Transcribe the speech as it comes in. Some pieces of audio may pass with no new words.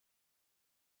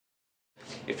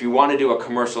if you want to do a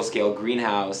commercial scale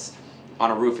greenhouse on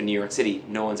a roof in New York City,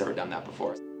 no one's ever done that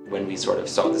before. When we sort of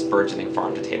saw this burgeoning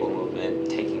farm-to-table movement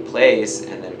taking place,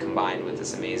 and then combined with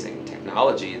this amazing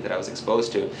technology that I was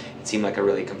exposed to, it seemed like a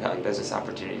really compelling business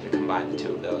opportunity to combine the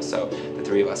two of those. So the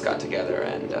three of us got together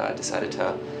and decided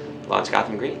to launch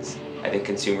Gotham Greens. I think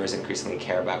consumers increasingly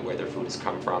care about where their food has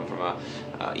come from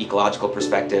an ecological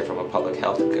perspective, from a public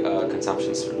health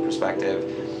consumption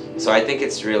perspective. So I think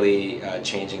it's really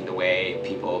changing the way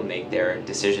people make their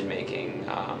decision making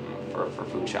for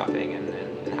food shopping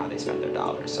and how they spend their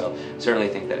dollars. So certainly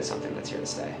think that it's something that's here to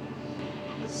stay.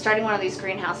 Starting one of these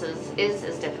greenhouses is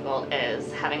as difficult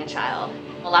as having a child.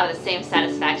 A lot of the same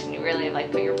satisfaction, you really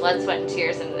like put your blood, sweat, and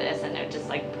tears into this, and it just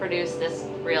like produce this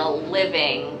real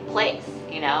living place,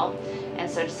 you know? And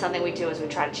so just something we do is we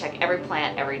try to check every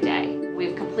plant every day.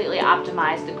 We've completely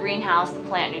optimized the greenhouse, the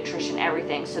plant nutrition,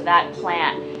 everything, so that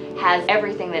plant has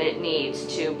everything that it needs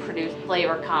to produce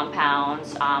flavor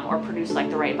compounds or produce like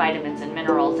the right vitamins and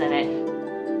minerals in it.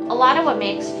 A lot of what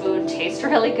makes food taste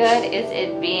really good is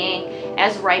it being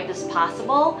as ripe as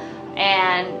possible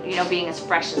and, you know, being as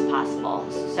fresh as possible.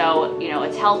 So, you know,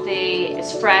 it's healthy,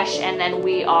 it's fresh, and then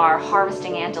we are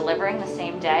harvesting and delivering the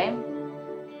same day.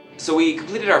 So we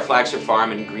completed our flagship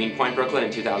farm in Greenpoint, Brooklyn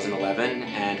in 2011,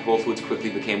 and Whole Foods quickly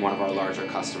became one of our larger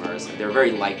customers. They're a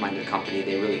very like-minded company.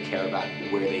 They really care about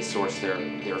where they source their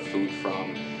food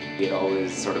from. We had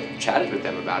always sort of chatted with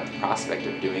them about the prospect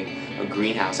of doing a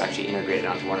greenhouse actually integrated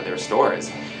onto one of their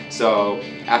stores. So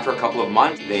after a couple of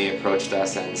months, they approached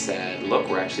us and said, look,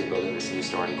 we're actually building this new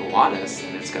store in Gowanus,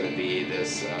 and it's going to be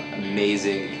this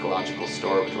amazing ecological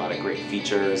store with a lot of great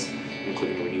features,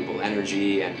 including renewable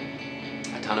energy and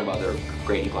a ton of other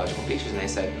great ecological features. And they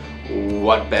said,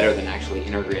 what better than actually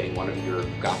integrating one of your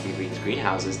Gotham Greens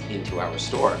greenhouses into our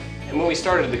store? And when we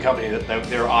started the company,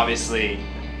 they were obviously,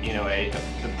 you know,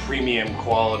 the premium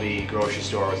quality grocery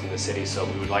store was in the city, so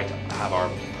we would like to have our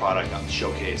product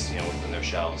showcased, you know, within their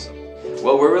shelves.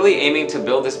 Well, we're really aiming to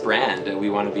build this brand. We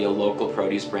want to be a local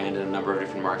produce brand in a number of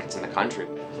different markets in the country.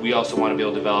 We also want to be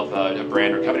able to develop a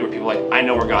brand or company where people are like, I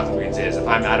know where Gotham Greens is. If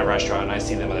I'm at a restaurant and I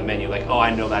see them on the menu, like, oh,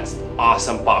 I know that's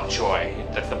awesome bok choy.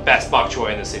 That's the best bok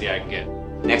choy in the city I can get.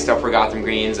 Next up for Gotham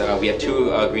Greens, we have two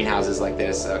greenhouses like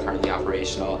this currently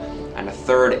operational, and a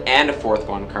third and a fourth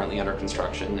one currently under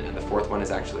construction, and the fourth one is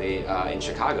actually in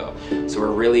Chicago. So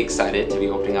we're really excited to be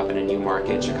opening up in a new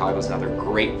market. Chicago's another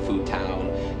great food town,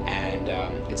 and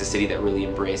it's a city that really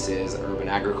embraces urban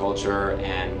agriculture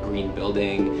and green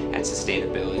building and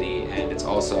sustainability, and it's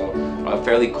also a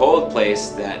fairly cold place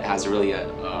that has really a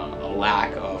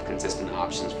lack of consistent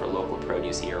options for local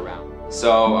produce year-round.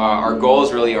 So our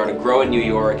goals really are to grow in New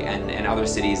York and other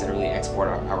cities and really export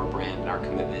our brand and our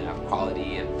commitment of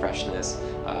quality and freshness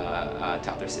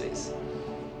to other cities.